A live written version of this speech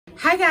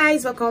Hi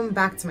guys, welcome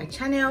back to my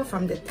channel.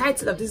 From the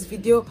title of this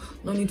video,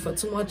 no need for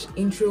too much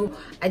intro,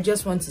 I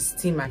just want to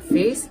steam my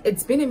face.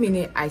 It's been a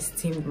minute I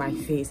steamed my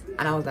face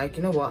and I was like,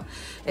 you know what,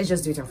 let's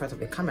just do it in front of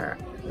the camera.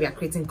 We are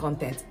creating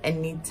content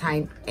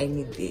anytime,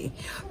 any day.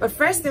 But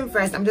first thing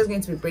first, I'm just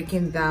going to be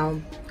breaking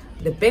down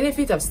the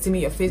benefit of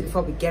steaming your face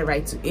before we get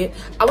right to it.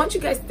 I want you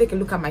guys to take a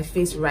look at my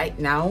face right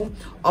now.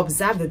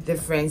 Observe the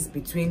difference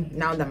between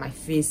now that my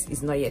face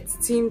is not yet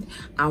steamed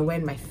and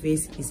when my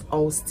face is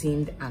all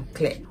steamed and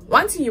clear.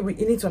 One thing you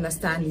need to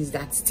understand is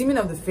that steaming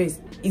of the face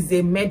is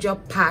a major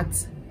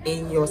part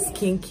in your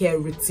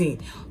skincare routine.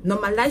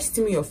 Normalize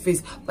steaming your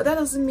face, but that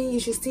doesn't mean you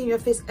should steam your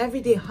face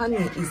every day. Honey,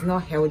 is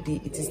not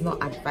healthy. It is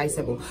not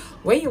advisable.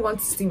 When you want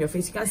to steam your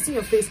face, you can steam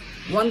your face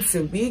once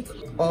a week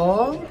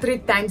or 3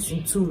 times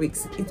in 2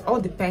 weeks. It's all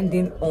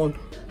depending on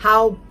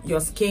how your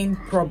skin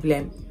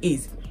problem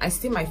is. I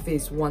steam my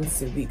face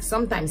once a week,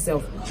 sometimes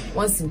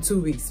once in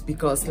 2 weeks,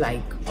 because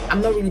like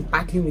I'm not really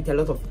battling with a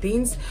lot of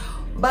things.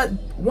 But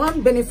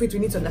one benefit we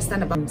need to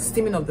understand about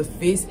steaming of the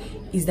face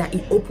is that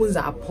it opens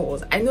our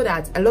pores. I know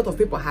that a lot of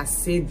people have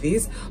said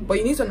this, but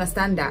you need to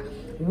understand that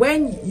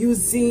when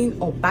using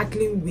or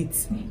battling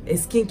with a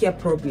skincare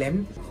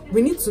problem,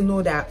 we need to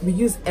know that we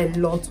use a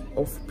lot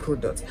of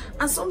products,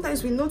 and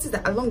sometimes we notice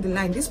that along the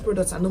line these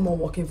products are no more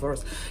working for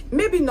us.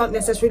 Maybe not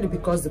necessarily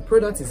because the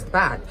product is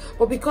bad,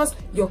 but because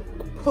your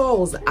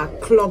pores are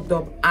clogged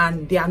up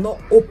and they are not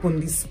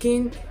open. The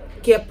skin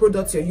care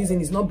products you're using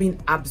is not being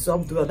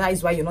absorbed well. That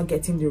is why you're not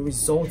getting the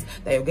results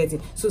that you're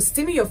getting. So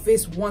steaming your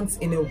face once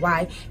in a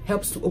while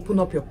helps to open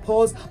up your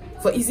pores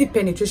for easy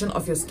penetration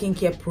of your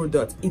skincare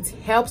product. It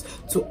helps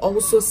to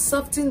also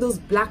soften those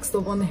black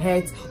stubborn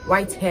hairs,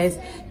 white hairs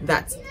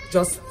that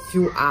just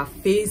fill our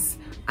face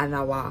and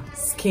our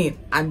skin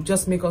and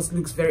just make us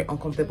look very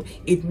uncomfortable.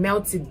 It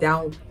melts it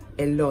down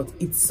a lot.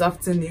 It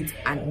softens it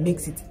and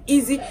makes it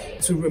easy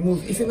to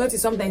remove. If you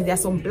notice, sometimes there are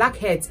some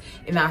blackheads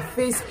in our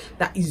face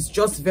that is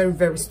just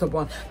very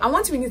stubborn. And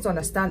one thing we need to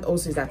understand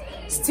also is that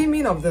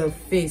steaming of the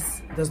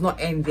face does not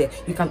end there.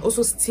 You can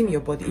also steam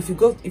your body. If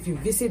you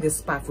visit the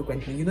spa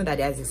frequently, you know that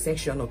there is a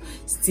section of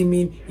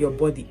steaming your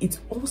body. It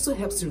also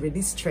helps to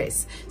release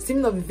stress.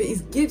 Steaming of the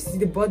face, it gives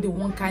the body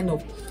one kind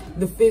of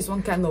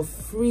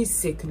free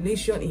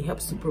circulation. It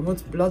helps to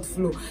promote blood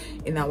flow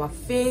in our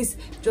face,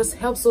 just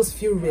helps us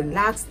feel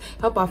relaxed,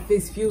 help our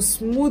face feel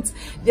smooth.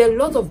 There are a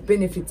lot of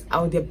benefits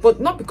out there,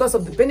 but not because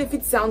of the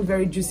benefits sound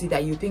very juicy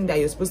that you think that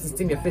you're supposed to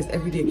steam your face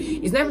every day.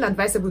 It's not even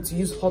advisable to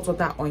use hot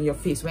water on your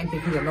face when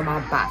taking your normal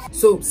bath.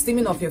 So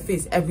steaming of your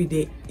face every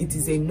day, it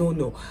is a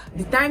no-no.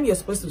 The time you're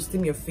supposed to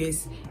steam your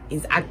face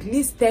is at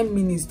least 10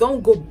 minutes.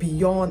 Don't go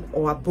beyond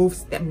or above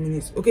 10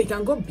 minutes. Okay, you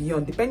can go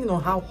beyond depending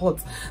on how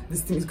hot the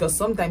steam is, because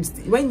sometimes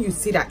when you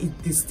see that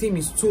the steam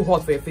is too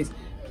hot for your face,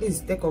 please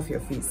take off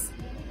your face.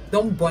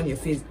 Don't burn your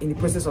face in the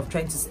process of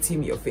trying to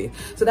steam your face.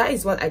 So that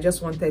is what I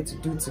just wanted to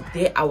do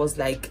today. I was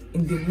like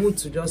in the mood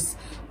to just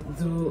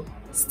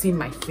steam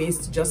my face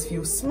to just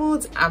feel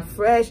smooth and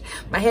fresh.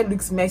 My hair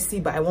looks messy,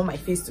 but I want my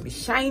face to be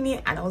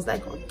shiny, and I was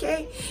like,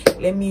 okay,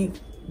 let me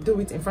do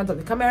it in front of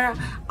the camera.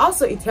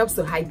 Also, it helps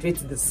to hydrate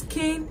the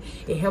skin.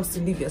 It helps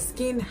to leave your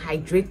skin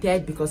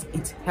hydrated because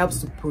it helps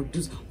to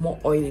produce more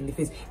oil in the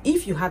face.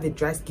 If you have a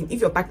dry skin,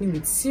 if you're battling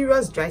with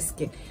serious dry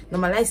skin,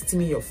 normalize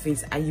steaming your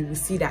face and you will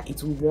see that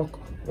it will work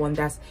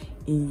wonders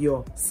in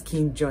your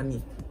skin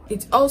journey.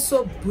 It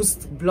also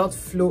boosts blood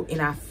flow in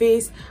our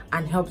face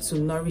and helps to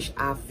nourish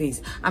our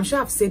face. I'm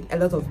sure I've said a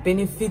lot of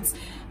benefits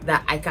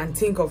that I can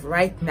think of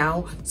right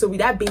now. So with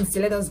that being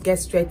said, let us get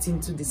straight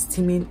into the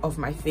steaming of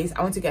my face.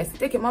 I want you guys to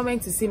take a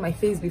moment to see my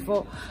face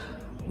before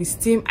we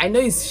steam. I know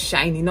it's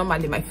shiny.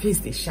 Normally my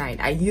face is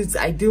shine. I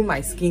do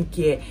my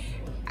skincare.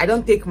 I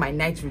don't take my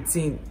night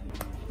routine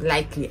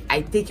lightly.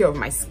 I take care of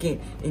my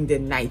skin in the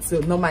night. So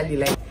normally,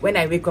 like when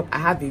I wake up, I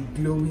have a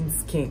glowing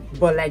skin,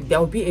 but like there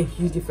will be a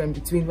huge difference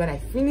between when I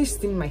finish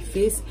steaming my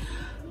face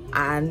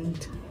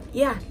and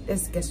yeah,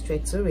 let's get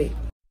straight to it.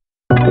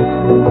 I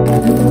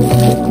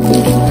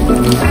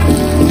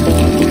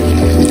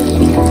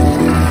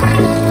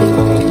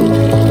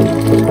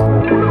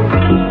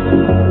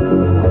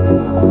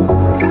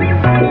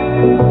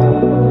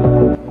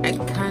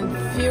can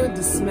feel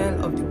the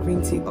smell of the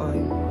green tea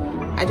oil.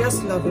 I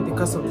just love it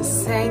because of the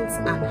scent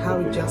and how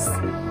it just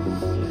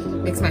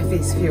makes my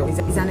face feel.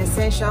 It's an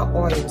essential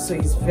oil, so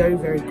it's very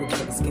good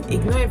for the skin.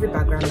 Ignore every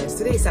background noise.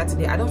 Today is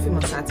Saturday. I don't film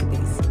on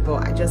Saturdays,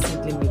 but I just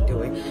simply make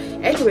do it.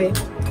 Anyway,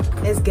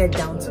 let's get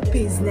down to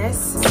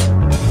business.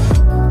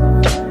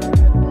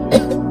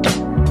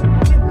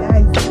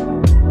 Guys,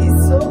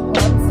 it's so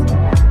hot.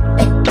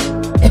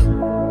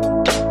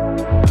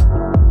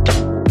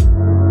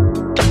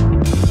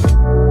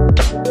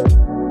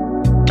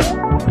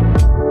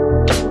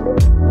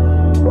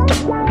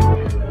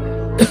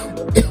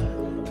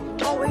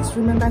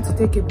 Remember to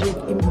take a break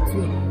in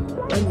between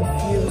when it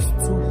feels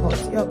too hot.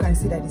 You can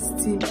see that the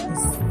steam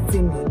is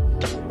steaming.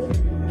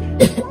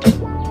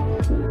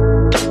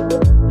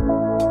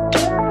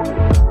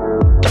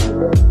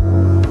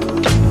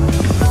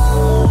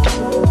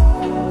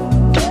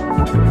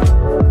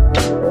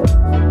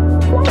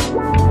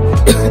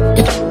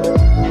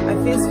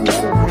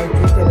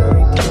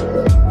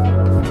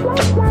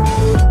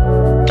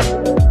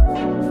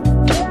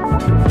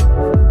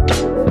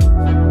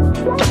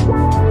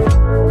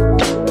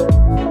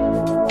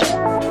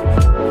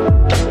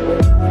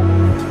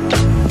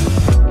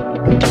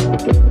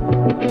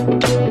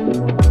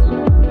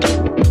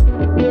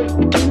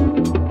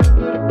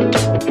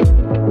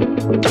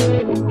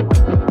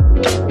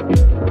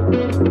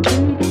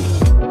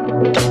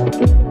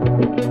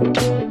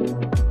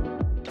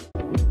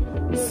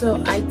 So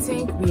I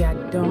think we are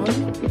done.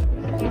 This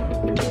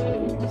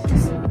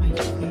is my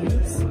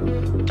face.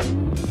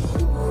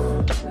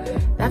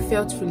 That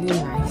felt really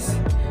nice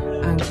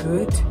and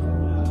good.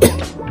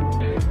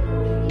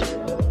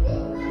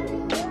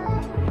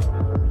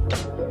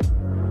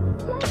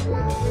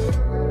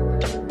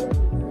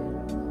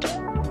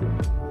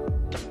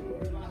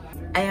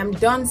 I am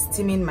done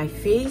steaming my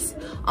face.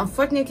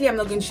 Unfortunately, I'm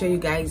not going to show you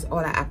guys all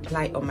I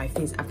apply on my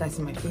face after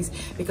steaming my face,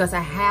 because I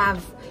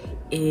have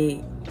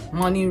a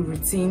morning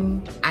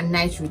routine and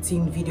night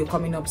routine video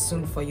coming up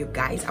soon for you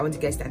guys. I want you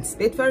guys to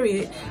anticipate for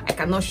it. I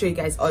cannot show you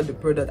guys all the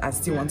product and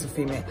still want to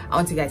film it. I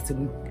want you guys to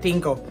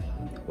think of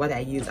what I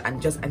use and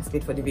just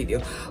anticipate for the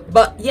video.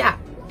 But yeah,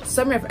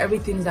 summary of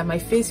everything is that my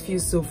face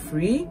feels so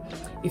free,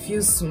 it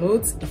feels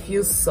smooth, it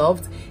feels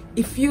soft,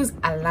 it feels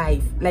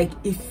alive, like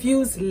it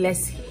feels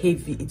less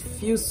heavy, it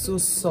feels so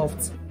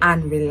soft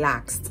and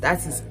relaxed.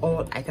 That is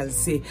all I can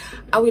say.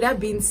 And with that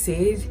being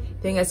said,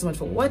 thank you guys so much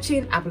for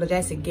watching. I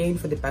apologize again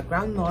for the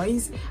background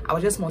noise. I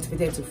was just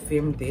motivated to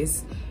film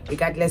this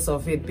regardless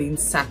of it being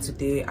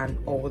Saturday and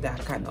all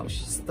that kind of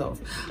stuff.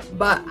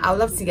 But I would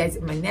love to see you guys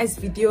in my next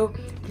video.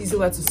 Please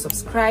remember to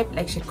subscribe,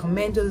 like, share,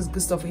 comment, all this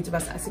good stuff for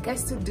YouTubers as you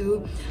guys to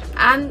do.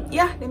 And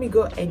yeah, let me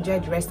go enjoy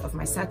the rest of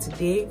my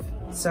Saturday.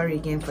 Sorry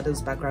again for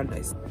those background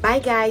noise. Bye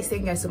guys,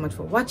 thank you guys so much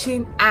for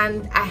watching.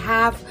 And I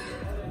have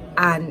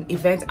an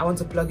event I want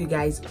to plug you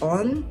guys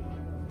on.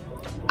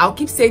 I'll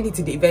keep saying it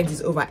till the event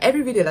is over.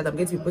 Every video that I'm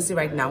going to be posting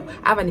right now,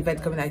 I have an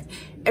event coming out.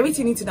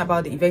 Everything you need to know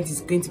about the event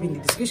is going to be in the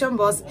description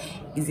box.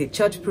 It's a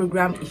church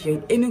program. If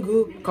you're in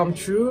Enugu, come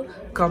true,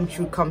 come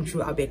true, come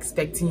true. I'll be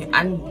expecting you.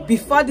 And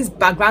before this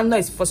background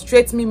noise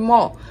frustrates me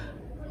more,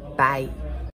 bye.